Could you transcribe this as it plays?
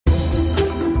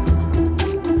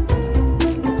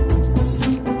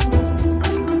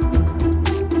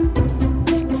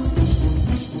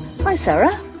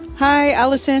Sarah. Hi,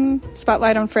 Alison.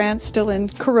 Spotlight on France, still in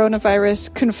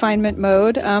coronavirus confinement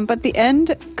mode, but the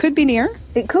end could be near.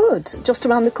 It could, just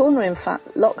around the corner, in fact.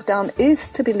 Lockdown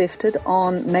is to be lifted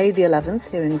on May the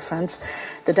 11th here in France.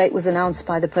 The date was announced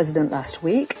by the president last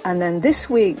week, and then this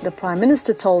week the Prime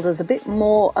Minister told us a bit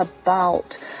more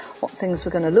about what things were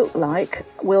going to look like.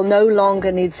 We'll no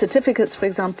longer need certificates, for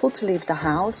example, to leave the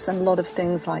house, and a lot of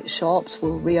things like shops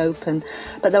will reopen.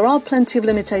 But there are plenty of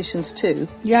limitations too.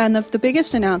 Yeah, and the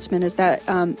biggest announcement is that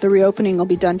the reopening will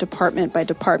be done department by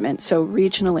department, so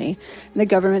regionally. And the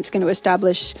government's going to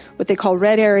establish what they call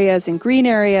red areas and green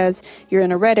areas. You're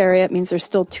in a red area, it means there's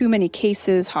still too many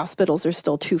cases, hospitals are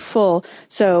still too full,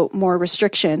 so more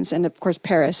restrictions. And of course,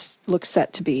 Paris looks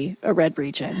set to be a red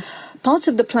region. Part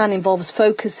of the plan involves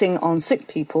focusing on sick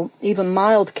people, even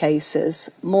mild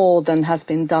cases, more than has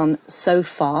been done so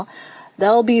far.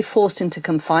 They'll be forced into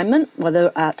confinement,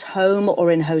 whether at home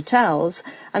or in hotels,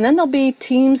 and then there'll be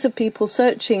teams of people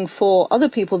searching for other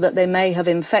people that they may have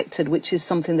infected, which is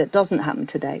something that doesn't happen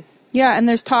today. Yeah, and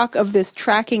there's talk of this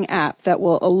tracking app that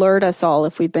will alert us all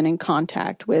if we've been in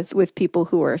contact with people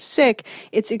who are sick.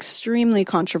 It's extremely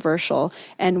controversial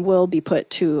and will be put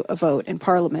to a vote in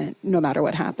Parliament no matter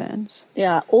what happens.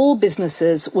 Yeah, all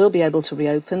businesses will be able to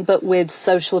reopen, but with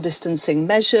social distancing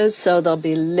measures, so there'll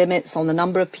be limits on the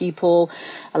number of people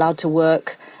allowed to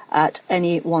work at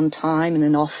any one time in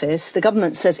an office. The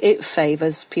government says it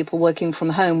favours people working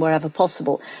from home wherever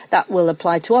possible. That will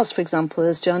apply to us, for example,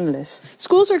 as journalists.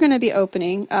 Schools are going to be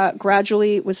opening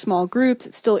gradually with small groups.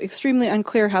 It's still extremely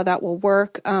unclear how that will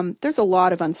work. There's a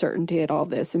lot of uncertainty at all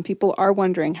this, and people are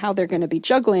wondering how they're going to be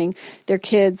juggling their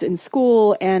kids in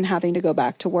school and having to go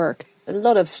back to work. A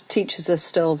lot of teachers are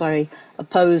still very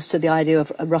opposed to the idea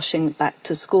of rushing back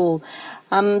to school.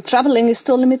 Travelling is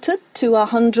still limited to a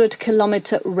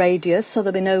 100-kilometre radius, so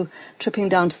there'll be no tripping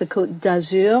down to the Côte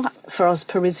d'Azur for us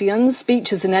Parisians.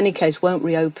 Beaches, in any case, won't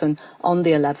reopen on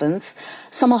the 11th.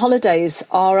 Summer holidays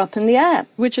are up in the air.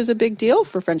 Which is a big deal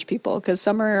for French people, because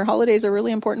summer holidays are a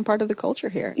really important part of the culture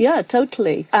here. Yeah,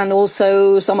 totally. And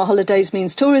also summer holidays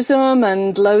means tourism,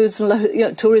 and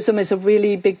tourism is a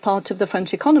really big part of the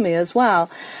French economy as well.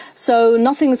 So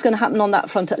nothing's going to happen on that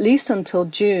front, at least until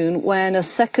June, when a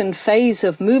second phase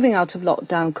of moving out of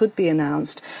lockdown could be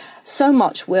announced. So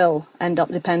much will end up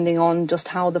depending on just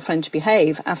how the French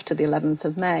behave after the 11th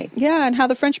of May. Yeah, and how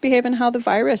the French behave and how the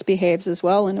virus behaves as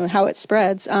well, and how it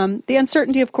spreads. The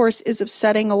uncertainty, of course, is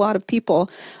upsetting a lot of people.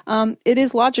 It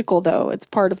is logical, though. It's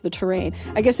part of the terrain.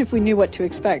 I guess if we knew what to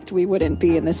expect, we wouldn't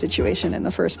be in this situation in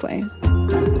the first place.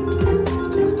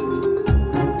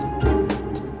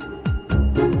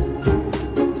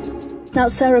 Now,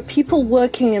 Sarah, people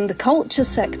working in the culture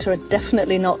sector are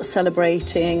definitely not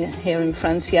celebrating here in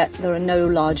France yet. There are no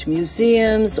large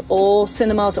museums or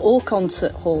cinemas or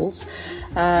concert halls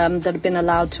that have been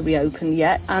allowed to reopen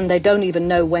yet, and they don't even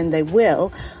know when they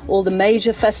will. All the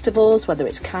major festivals, whether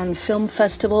it's Cannes Film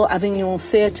Festival, Avignon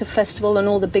Theatre Festival, and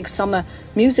all the big summer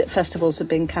music festivals have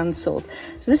been cancelled.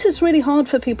 So this is really hard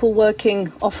for people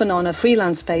working often on a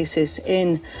freelance basis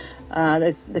in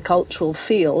the cultural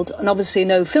field, and obviously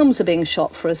no films are being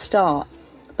shot for a start.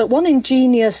 But one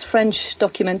ingenious French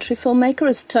documentary filmmaker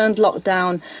has turned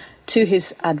lockdown to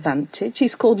his advantage.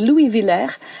 He's called Louis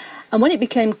Villers, and when it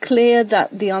became clear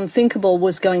that the unthinkable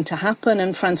was going to happen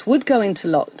and France would go into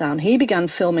lockdown, he began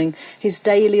filming his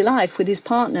daily life with his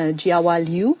partner Jiawa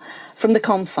Liu from the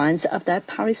confines of their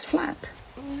Paris flat.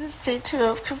 The state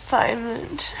of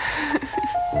confinement.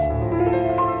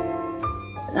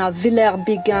 Now, Villers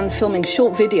began filming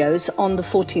short videos on the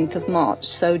 14th of March,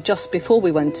 so just before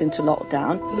we went into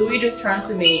lockdown. Louis just turns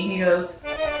to me, he goes,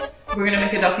 "We're going to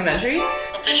make a documentary?"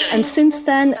 And since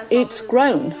then, it's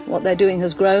grown. What they're doing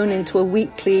has grown into a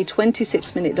weekly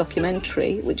 26-minute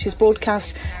documentary, which is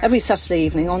broadcast every Saturday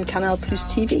evening on Canal Plus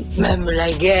TV. Même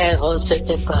la guerre,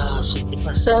 c'était pas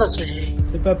ça,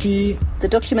 c'est papy. The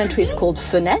documentary is called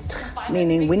Fenêtre,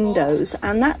 meaning windows,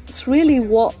 and that's really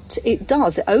what it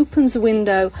does. It opens a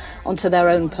window onto their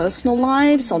own personal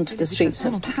lives, onto the streets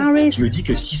of Paris. Je me dis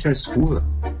que si ça se trouve,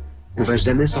 on va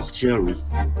jamais sortir, Louis.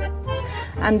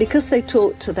 And because they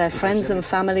talk to their friends and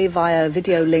family via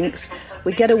video links,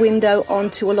 we get a window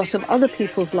onto a lot of other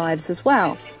people's lives as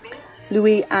well.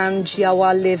 Louis and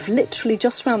Jiawa live literally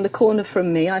just around the corner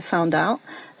from me, I found out.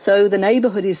 So the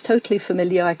neighbourhood is totally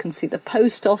familiar. I can see the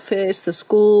post office, the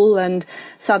school, and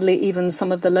sadly even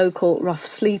some of the local rough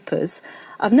sleepers.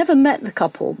 I've never met the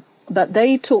couple, but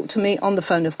they talked to me on the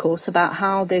phone, of course, about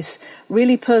how this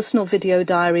really personal video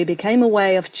diary became a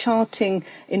way of charting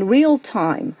in real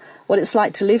time what it's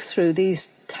like to live through these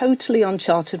totally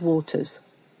uncharted waters.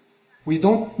 We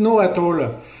don't know at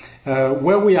all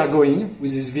where we are going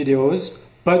with these videos,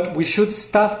 but we should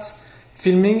start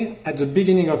filming at the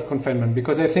beginning of confinement,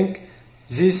 because I think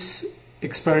this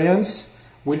experience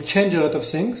will change a lot of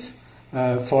things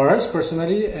for us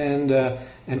personally,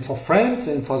 and for friends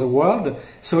and for the world.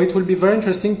 So it will be very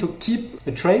interesting to keep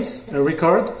a trace, a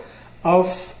record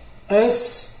of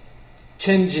us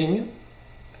changing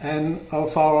and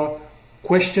of our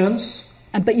questions.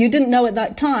 But you didn't know at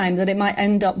that time that it might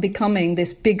end up becoming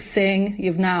this big thing.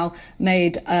 You've now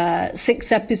made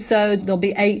 6 episodes. There'll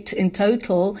be 8 in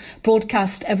total,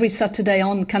 broadcast every Saturday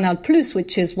on Canal+,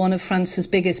 which is one of France's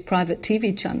biggest private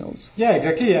TV channels. Yeah,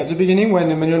 exactly. At the beginning, when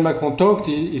Emmanuel Macron talked,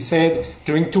 he said,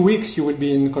 during 2 weeks you will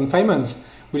be in confinement.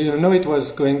 We didn't know it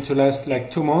was going to last like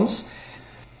 2 months.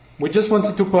 We just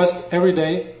wanted to post every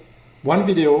day 1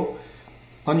 video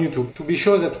on YouTube to be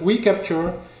sure that we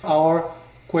capture our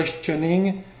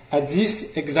questioning at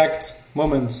this exact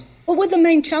moment. What were the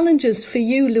main challenges for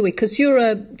you, Louis? Because you're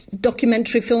a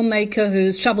documentary filmmaker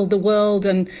who's travelled the world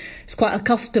and is quite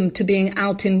accustomed to being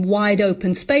out in wide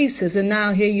open spaces, and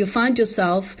now here you find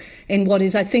yourself in what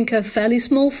is, I think, a fairly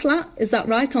small flat. Is that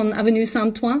right, on Avenue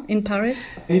Saint-Ouen in Paris?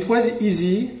 It was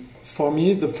easy for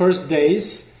me the first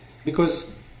days because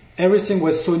everything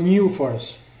was so new for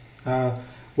us.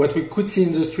 What we could see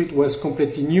in the street was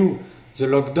completely new. The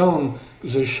lockdown,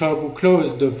 the shop who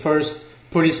closed, the first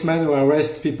policemen who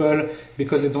arrest people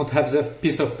because they don't have that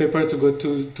piece of paper to go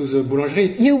to the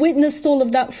boulangerie. You witnessed all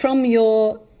of that from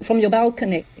your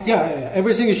balcony? Yeah,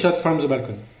 everything is shot from the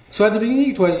balcony. So at the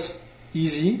beginning it was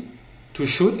easy to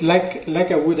shoot, like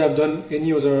I would have done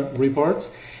any other report.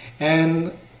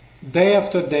 And day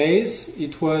after days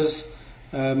it was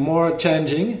more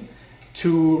challenging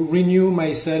to renew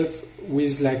myself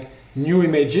with like new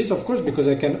images, of course, because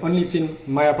I can only film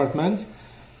my apartment,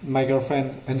 my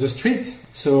girlfriend, and the street.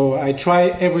 So I try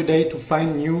every day to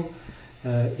find new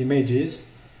images,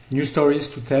 new stories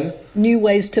to tell. New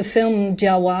ways to film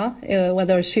Jiawa,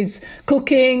 whether she's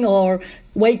cooking or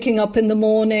waking up in the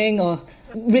morning or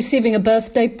receiving a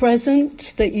birthday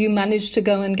present that you managed to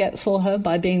go and get for her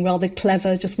by being rather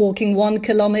clever, just walking 1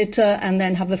 kilometre and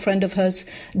then have a friend of hers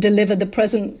deliver the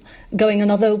present going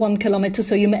another 1 kilometre,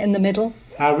 so you met in the middle.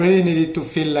 I really needed to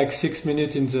fill like 6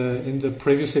 minutes in the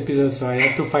previous episode, so I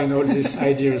had to find all these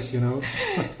ideas, you know.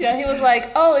 Yeah, he was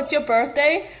like, "Oh, it's your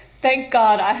birthday? Thank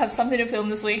God, I have something to film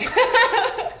this week."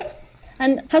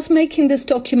 And has making this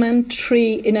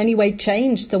documentary in any way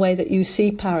changed the way that you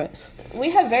see Paris? We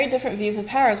have very different views of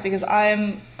Paris because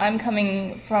I'm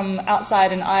coming from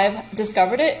outside and I've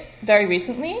discovered it very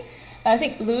recently. And I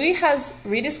think Louis has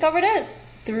rediscovered it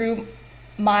through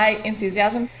my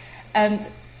enthusiasm. And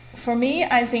for me,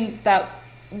 I think that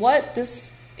what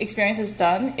this experience has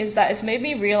done is that it's made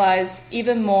me realize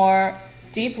even more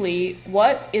deeply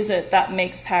what is it that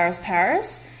makes Paris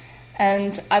Paris.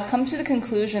 And I've come to the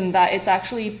conclusion that it's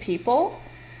actually people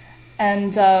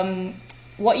and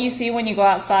what you see when you go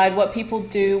outside, what people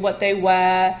do, what they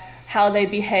wear, how they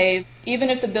behave. Even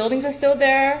if the buildings are still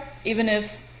there, even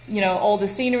if, you know, all the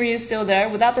scenery is still there,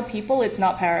 without the people, it's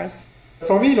not Paris.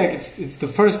 For me, like it's the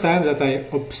first time that I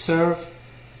observe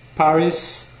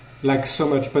Paris like so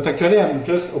much. But actually, I'm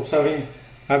just observing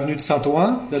Avenue de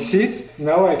Saint-Ouen. That's it.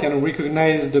 Now I can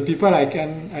recognize the people.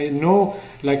 I know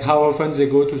like how often they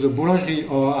go to the boulangerie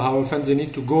or how often they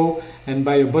need to go and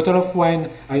buy a bottle of wine.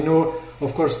 I know,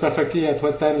 of course, perfectly at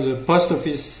what time the post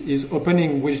office is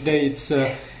opening, which day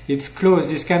it's closed.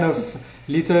 This kind of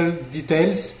little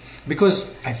details,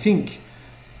 because I think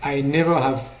I never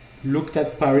have looked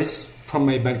at Paris from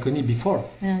my balcony before.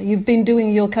 Yeah, you've been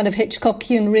doing your kind of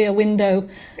Hitchcockian rear window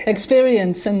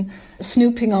experience and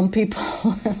snooping on people.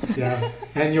 Yeah,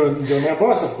 and your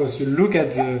neighbors, of course. You look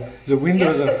at the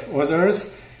windows of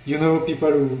others. You know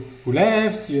people who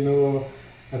left. You know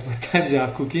at what time they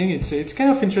are cooking. It's kind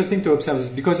of interesting to observe this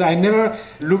because I never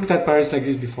looked at Paris like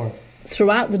this before.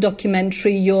 Throughout the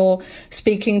documentary, you're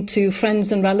speaking to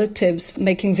friends and relatives,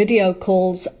 making video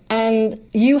calls, and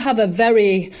you have a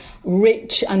very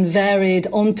rich and varied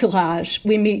entourage.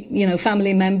 We meet, you know,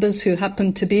 family members who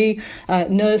happen to be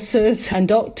nurses and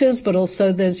doctors, but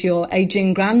also there's your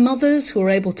aging grandmothers who are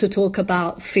able to talk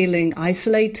about feeling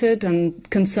isolated and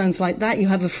concerns like that. You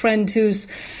have a friend who's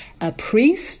a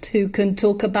priest who can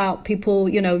talk about people,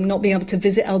 you know, not being able to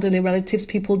visit elderly relatives,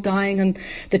 people dying, and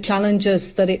the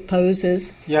challenges that it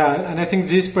poses. Yeah, and I think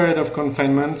this period of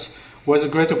confinement was a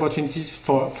great opportunity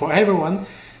for everyone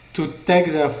to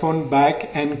take their phone back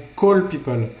and call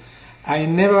people. I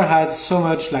never had so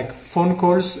much like phone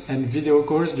calls and video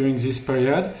calls during this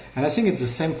period, and I think it's the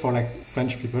same for like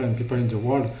French people and people in the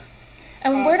world.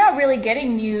 And we're not really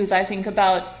getting news, I think,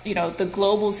 about, you know, the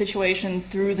global situation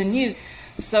through the news.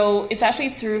 So it's actually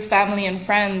through family and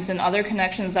friends and other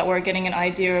connections that we're getting an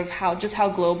idea of how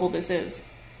global this is.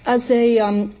 As a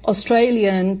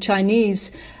Australian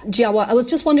Chinese, Jiawa, I was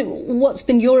just wondering, what's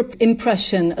been your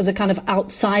impression as a kind of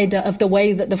outsider of the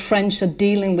way that the French are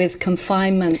dealing with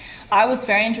confinement? I was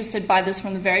very interested by this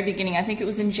from the very beginning. I think it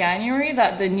was in January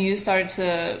that the news started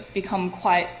to become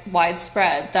quite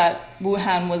widespread that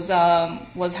Wuhan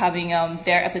was having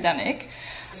their epidemic.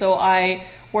 So I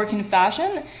work in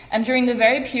fashion, and during the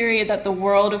very period that the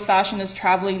world of fashion is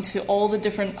traveling to all the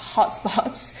different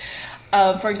hotspots,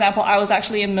 for example, I was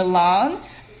actually in Milan.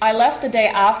 I left the day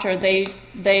after they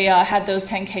had those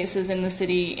 10 cases in the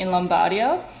city in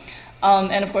Lombardia.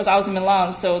 And of course, I was in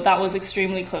Milan, so that was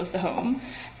extremely close to home.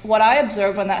 What I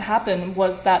observed when that happened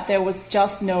was that there was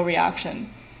just no reaction.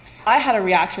 I had a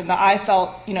reaction that I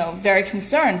felt, very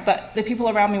concerned, but the people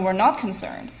around me were not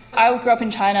concerned. I grew up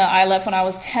in China. I left when I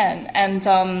was 10,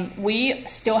 and we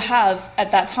still have,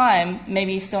 at that time,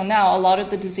 maybe still now, a lot of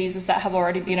the diseases that have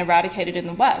already been eradicated in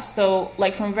the West. So,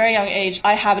 from a very young age,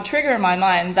 I have a trigger in my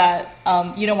mind that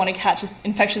you don't want to catch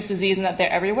infectious disease and that they're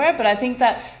everywhere. But I think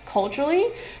that culturally,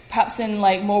 perhaps in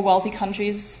more wealthy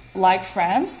countries like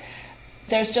France,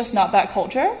 there's just not that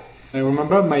culture. I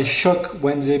remember my shock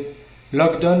when they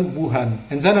locked down Wuhan,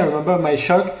 and then I remember my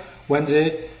shock when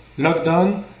they locked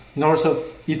down north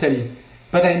of Italy.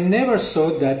 But I never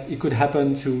thought that it could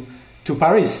happen to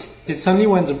Paris. It's only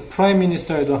when the Prime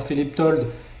Minister, Edouard Philippe,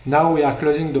 told, now we are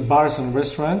closing the bars and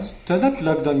restaurants, it was not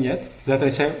locked down yet, that I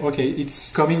said, okay,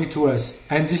 it's coming to us.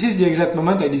 And this is the exact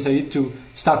moment I decided to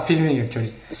start filming,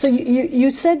 actually. So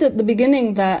you said at the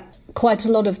beginning that quite a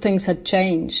lot of things have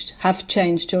changed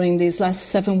during these last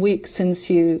 7 weeks since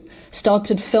you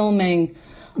started filming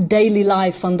daily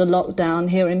life under lockdown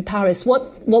here in Paris.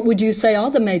 What would you say are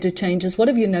the major changes? What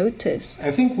have you noticed? I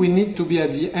think we need to be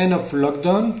at the end of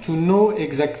lockdown to know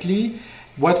exactly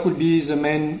what would be the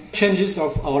main changes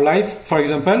of our life. For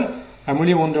example, I'm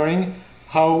really wondering,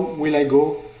 how will I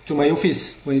go to my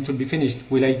office when it will be finished?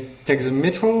 Will I take the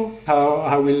metro? How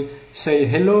I will say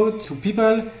hello to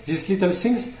people? These little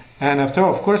things. And after,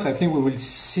 of course, I think we will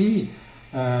see,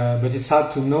 but it's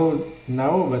hard to know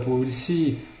now, but we will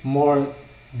see more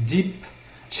deep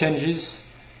changes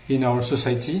in our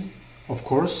society, of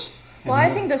course. Well, I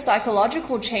think the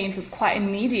psychological change was quite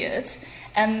immediate.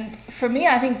 And for me,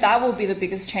 I think that will be the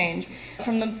biggest change.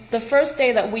 From the first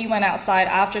day that we went outside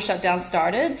after shutdown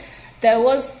started, there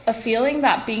was a feeling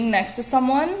that being next to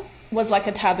someone was like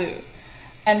a taboo.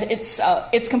 And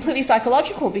it's completely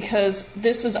psychological, because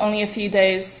this was only a few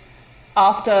days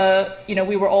after,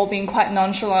 we were all being quite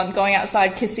nonchalant, going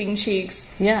outside, kissing cheeks.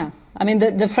 Yeah. I mean,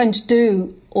 the French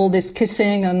do all this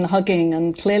kissing and hugging,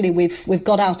 and clearly we've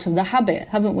got out of the habit,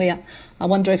 haven't we? I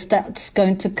wonder if that's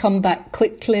going to come back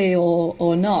quickly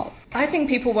or not. I think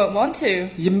people won't want to.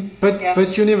 Yeah,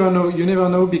 but you never know. You never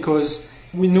know, because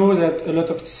we know that a lot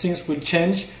of things will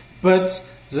change. But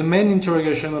the main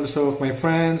interrogation also of my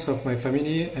friends, of my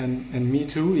family, and me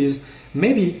too, is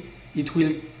maybe it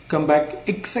will come back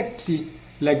exactly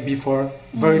like before,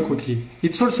 very quickly.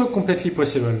 It's also completely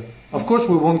possible. Of course,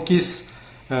 we won't kiss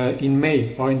in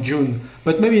May or in June,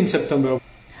 but maybe in September.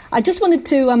 I just wanted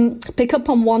to pick up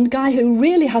on one guy who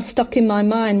really has stuck in my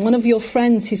mind. One of your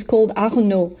friends, he's called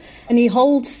Arnaud, and he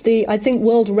holds the, I think,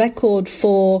 world record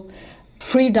for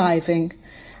freediving.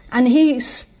 And he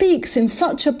speaks in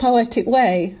such a poetic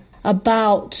way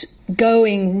about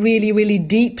going really, really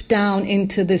deep down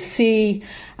into the sea,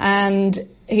 and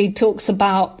he talks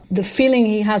about the feeling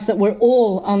he has that we're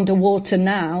all underwater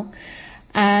now,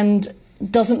 and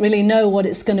doesn't really know what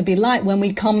it's going to be like when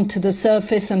we come to the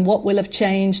surface and what will have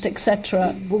changed,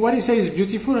 etc. But what he says is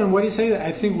beautiful, and what he says,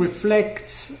 I think,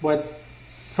 reflects what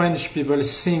French people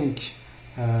think,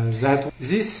 that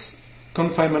this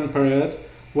confinement period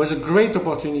was a great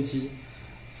opportunity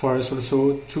for us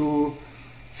also to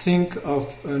think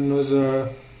of another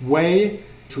way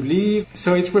to live.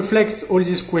 So it reflects all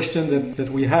these questions that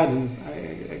we had, and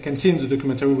I can see in the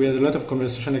documentary we had a lot of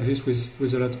conversation like this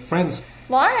with a lot of friends.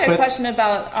 Well, I had a question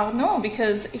about Arnaud,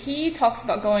 because he talks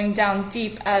about going down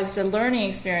deep as a learning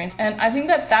experience, and I think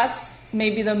that that's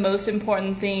maybe the most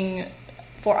important thing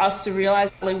for us to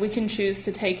realize. We can choose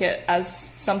to take it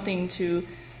as something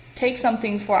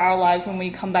for our lives when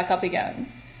we come back up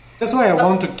again. That's why I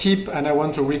want to keep and I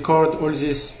want to record all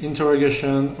this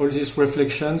interrogation, all these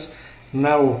reflections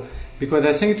now, because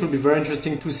I think it will be very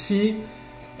interesting to see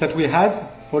that we had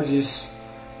all these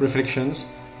reflections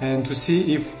and to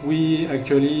see if we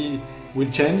actually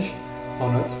will change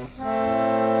or not.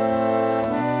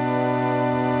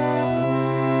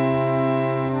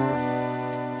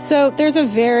 So there's a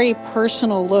very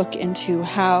personal look into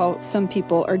how some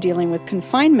people are dealing with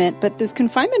confinement, but this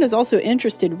confinement has also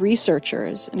interested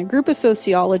researchers. And a group of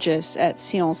sociologists at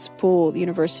Sciences Po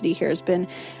University here has been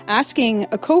asking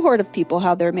a cohort of people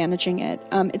how they're managing it.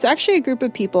 It's actually a group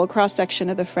of people, a cross-section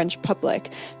of the French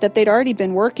public, that they'd already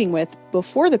been working with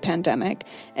before the pandemic,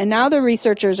 and now the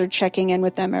researchers are checking in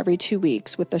with them every 2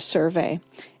 weeks with a survey.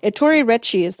 Ettore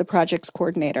Recchi is the project's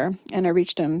coordinator, and I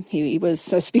reached him. He was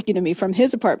speaking to me from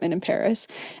his apartment in Paris,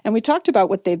 and we talked about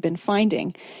what they've been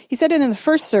finding. He said that in the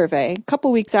first survey, a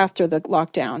couple weeks after the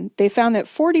lockdown, they found that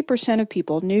 40% of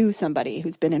people knew somebody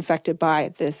who's been infected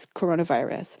by this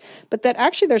coronavirus, but that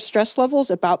actually their stress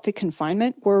levels about the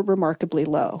confinement were remarkably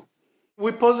low.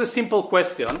 We posed a simple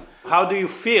question: how do you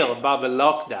feel about the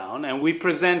lockdown? And we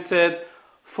presented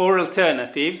 4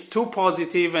 alternatives, 2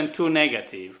 positive and 2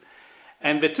 negative.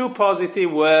 And the 2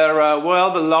 positive were,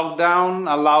 the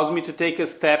lockdown allows me to take a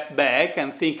step back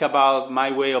and think about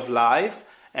my way of life.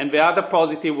 And the other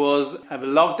positive was, the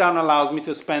lockdown allows me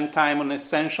to spend time on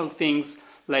essential things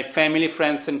like family,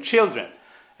 friends, and children.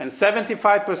 And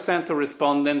 75% of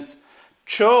respondents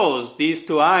chose these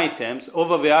 2 items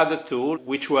over the other 2,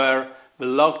 which were the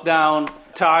lockdown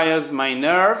tires my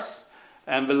nerves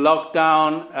and the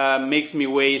lockdown makes me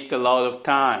waste a lot of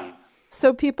time.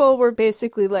 So people were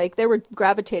basically they were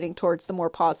gravitating towards the more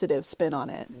positive spin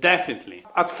on it. Definitely.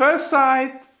 At first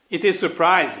sight, it is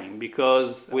surprising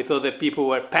because we thought that people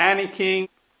were panicking.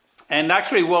 And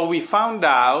actually what we found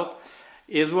out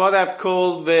is what I've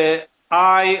called the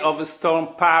eye of a storm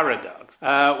paradox.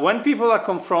 When people are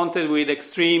confronted with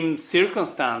extreme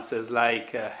circumstances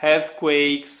like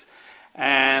earthquakes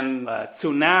and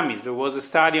tsunamis, there was a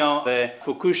study on the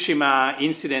Fukushima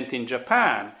incident in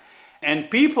Japan, and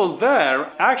people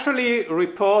there actually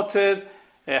reported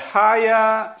a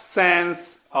higher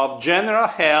sense of general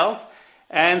health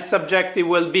and subjective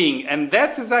well-being. And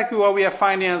that's exactly what we are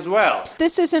finding as well.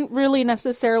 This isn't really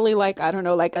necessarily like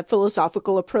a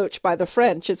philosophical approach by the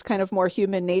French. It's kind of more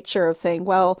human nature of saying,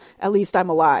 well, at least I'm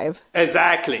alive.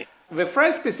 Exactly. The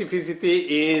French specificity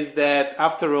is that,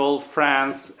 after all,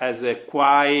 France has a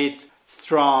quite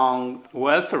strong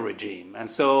welfare regime. And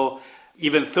so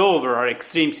even though there are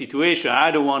extreme situations,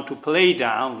 I don't want to play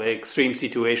down the extreme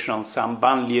situation on some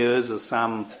banlieues or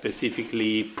some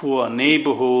specifically poor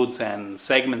neighborhoods and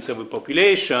segments of the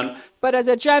population. But as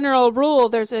a general rule,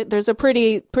 there's a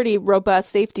pretty robust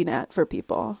safety net for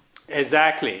people.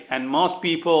 Exactly. And most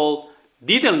people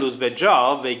didn't lose their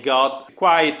job. They got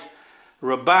quite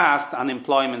robust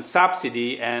unemployment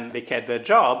subsidy and they kept their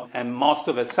job and most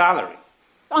of their salary.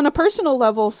 On a personal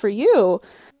level for you,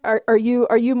 Are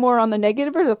you more on the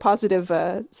negative or the positive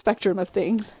spectrum of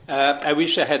things? I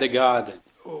wish I had a garden.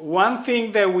 One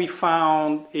thing that we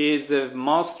found is that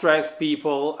most stressed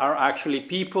people are actually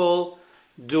people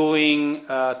doing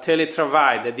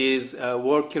teletravail, that is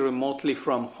working remotely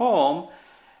from home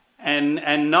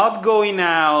and not going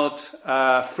out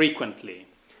frequently.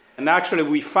 And actually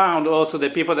we found also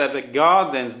that people that have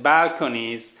gardens,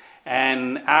 balconies,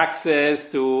 and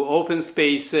access to open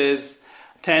spaces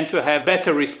tend to have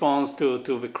better response to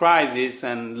the crisis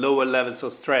and lower levels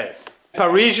of stress.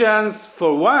 Parisians,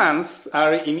 for once,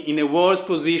 are in a worse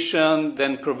position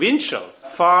than provincials.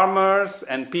 Farmers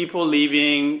and people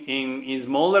living in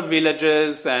smaller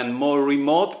villages and more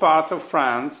remote parts of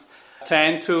France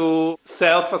tend to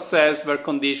self-assess their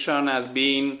condition as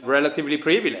being relatively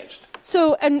privileged.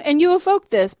 So, and you evoke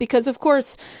this because, of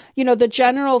course, the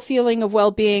general feeling of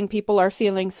well-being, people are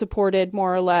feeling supported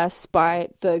more or less by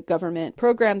the government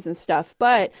programs and stuff.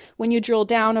 But when you drill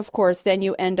down, of course, then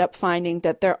you end up finding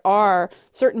that there are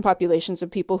certain populations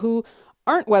of people who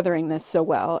aren't weathering this so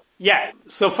well. Yeah,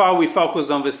 so far we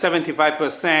focused on the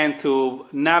 75% to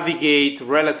navigate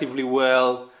relatively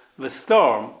well the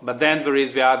storm, but then there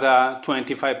is the other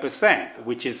 25%,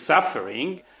 which is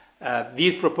suffering.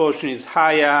 This proportion is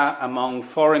higher among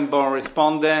foreign-born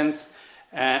respondents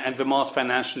and the most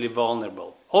financially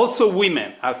vulnerable. Also,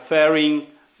 women are faring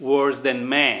worse than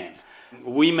men.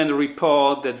 Women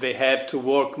report that they have to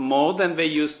work more than they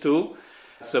used to,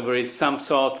 so there is some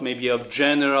sort maybe of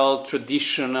general,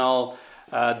 traditional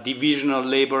division of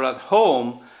labor at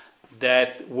home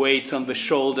that weighs on the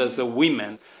shoulders of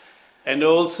women. And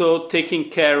also taking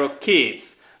care of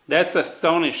kids. That's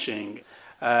astonishing.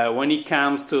 When it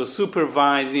comes to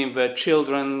supervising the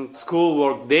children's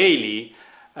schoolwork daily,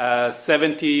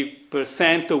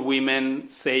 70% of women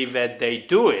say that they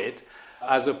do it,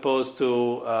 as opposed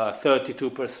to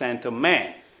 32% of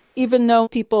men. Even though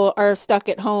people are stuck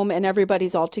at home and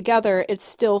everybody's all together, it's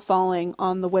still falling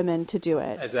on the women to do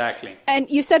it. Exactly. And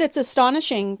you said it's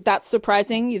astonishing. That's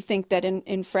surprising. You think that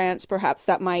in France, perhaps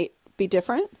that might be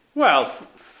different? Well,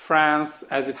 France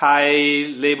has a high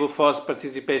labor force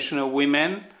participation of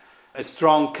women, a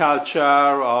strong culture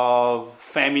of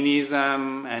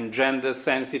feminism and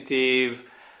gender-sensitive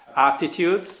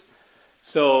attitudes.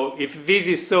 So if this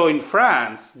is so in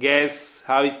France, guess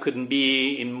how it could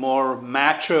be in more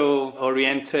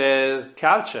macho-oriented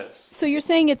cultures. So you're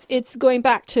saying it's going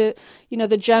back to,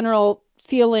 the general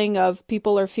feeling of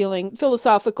people are feeling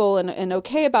philosophical and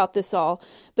okay about this all.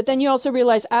 But then you also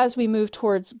realize as we move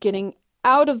towards getting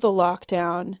out of the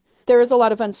lockdown, there is a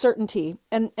lot of uncertainty,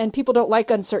 and people don't like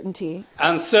uncertainty.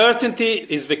 Uncertainty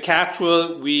is the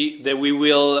catchword that we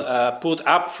will put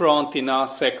up front in our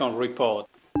second report.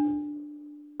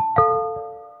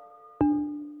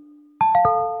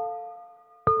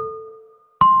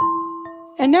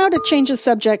 And now to change the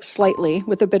subject slightly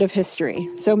with a bit of history.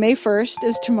 So May 1st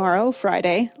is tomorrow,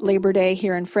 Friday, Labor Day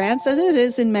here in France, as it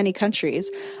is in many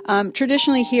countries.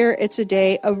 Traditionally here, it's a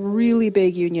day of really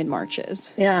big union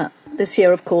marches. Yeah, this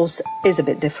year, of course, is a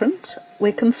bit different.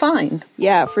 We're confined.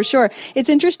 Yeah, for sure. It's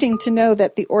interesting to know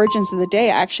that the origins of the day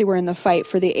actually were in the fight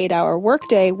for the 8-hour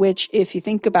workday, which, if you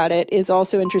think about it, is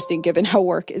also interesting given how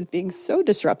work is being so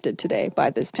disrupted today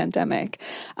by this pandemic.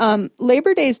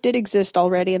 Labor Days did exist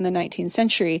already in the 19th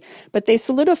century, but they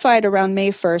solidified around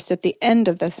May 1st at the end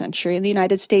of the century. In the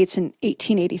United States in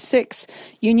 1886,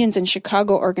 unions in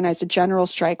Chicago organized a general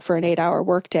strike for an 8-hour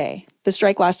workday. The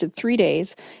strike lasted 3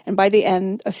 days, and by the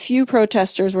end, a few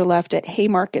protesters were left at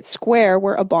Haymarket Square,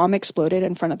 where a bomb exploded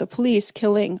in front of the police,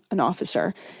 killing an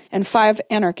officer, and 5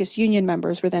 anarchist union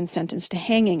members were then sentenced to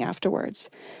hanging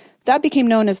afterwards. That became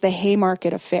known as the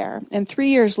Haymarket Affair, and 3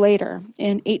 years later,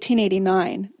 in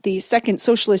 1889, the Second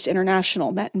Socialist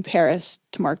International met in Paris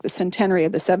to mark the centenary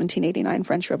of the 1789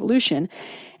 French Revolution,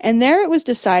 and there it was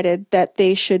decided that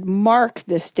they should mark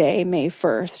this day, May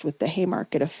 1st, with the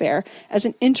Haymarket Affair, as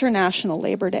an international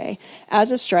Labor Day, as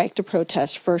a strike to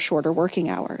protest for shorter working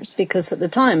hours. Because at the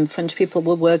time, French people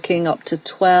were working up to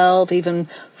 12, even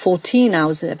 14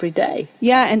 hours every day.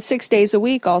 Yeah, and 6 days a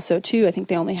week also, too. I think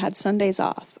they only had Sundays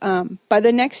off. By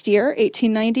the next year,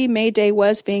 1890, May Day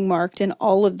was being marked in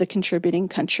all of the contributing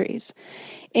countries.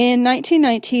 In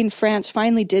 1919, France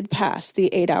finally did pass the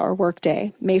 8-hour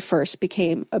workday. May 1st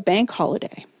became a bank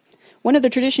holiday. One of the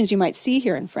traditions you might see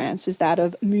here in France is that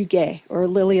of muguet, or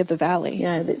lily of the valley.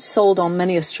 Yeah, it's sold on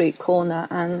many a street corner,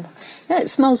 and it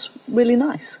smells really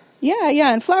nice.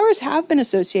 Yeah, and flowers have been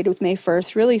associated with May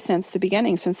 1st really since the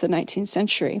beginning, since the 19th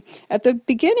century. At the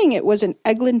beginning, it was an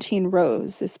eglantine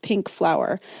rose, this pink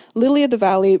flower. Lily of the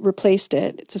Valley replaced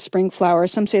it. It's a spring flower.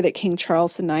 Some say that King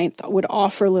Charles IX would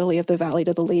offer Lily of the Valley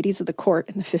to the ladies of the court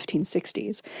in the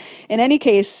 1560s. In any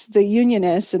case, the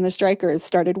Unionists and the strikers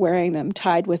started wearing them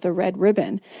tied with a red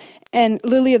ribbon. And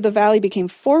Lily of the Valley became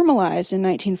formalized in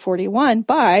 1941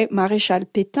 by Maréchal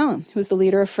Pétain, who was the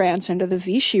leader of France under the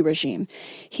Vichy regime.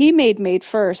 He made May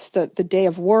 1st the day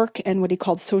of work and what he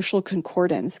called social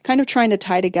concordance, kind of trying to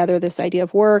tie together this idea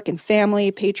of work and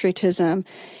family, patriotism.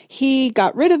 He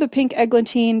got rid of the pink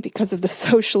eglantine because of the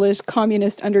socialist,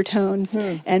 communist undertones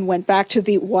and went back to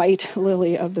the white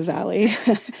Lily of the Valley.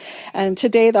 And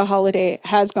today the holiday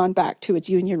has gone back to its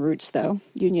union roots, though.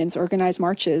 Unions organize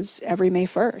marches every May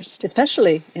 1st.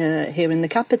 Especially here in the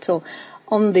capital.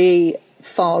 On the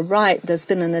far right, there's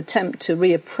been an attempt to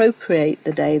reappropriate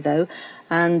the day, though,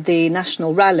 and the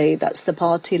National Rally, that's the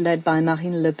party led by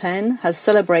Marine Le Pen, has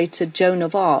celebrated Joan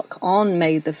of Arc on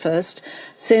May the 1st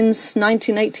since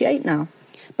 1988 now.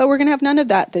 But we're going to have none of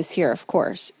that this year, of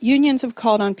course. Unions have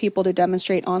called on people to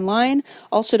demonstrate online,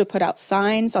 also to put out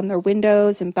signs on their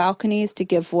windows and balconies to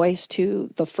give voice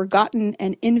to the forgotten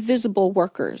and invisible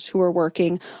workers who are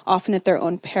working often at their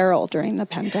own peril during the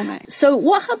pandemic. So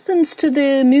what happens to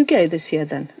the muguet this year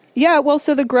then? Yeah, well,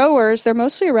 so the growers, they're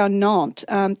mostly around Nantes.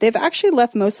 They've actually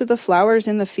left most of the flowers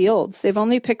in the fields. They've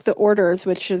only picked the orders,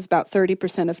 which is about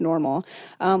 30% of normal.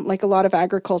 Like a lot of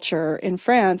agriculture in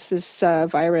France, this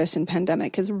virus and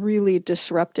pandemic has really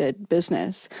disrupted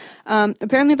business.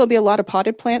 Apparently, there'll be a lot of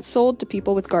potted plants sold to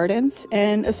people with gardens,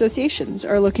 and associations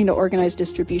are looking to organize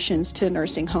distributions to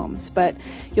nursing homes. But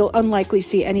you'll unlikely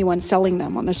see anyone selling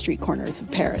them on the street corners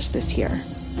of Paris this year.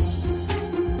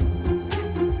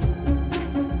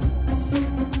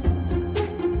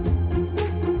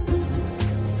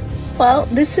 Well,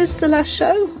 this is the last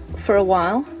show for a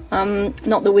while.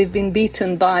 Not that we've been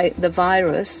beaten by the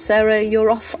virus. Sarah,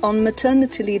 you're off on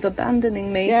maternity leave,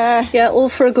 abandoning me. Yeah, all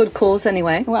for a good cause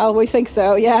anyway. Well, we think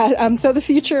so, yeah. So the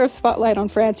future of Spotlight on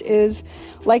France is,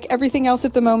 like everything else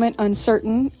at the moment,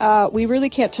 uncertain. We really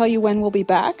can't tell you when we'll be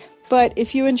back. But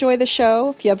if you enjoy the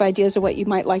show, if you have ideas of what you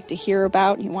might like to hear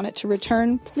about and you want it to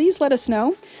return, please let us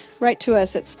know. write to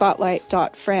us at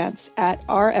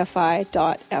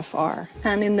spotlight.france@rfi.fr.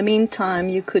 And in the meantime,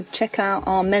 you could check out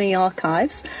our many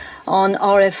archives on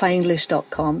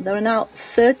rfienglish.com. There are now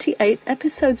 38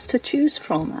 episodes to choose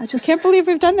from. I can't believe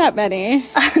we've done that many.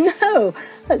 I know.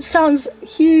 That sounds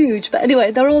huge. But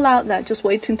anyway, they're all out there just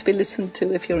waiting to be listened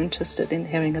to if you're interested in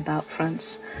hearing about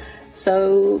France.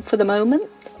 So for the moment,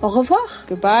 au revoir.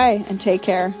 Goodbye and take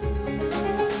care.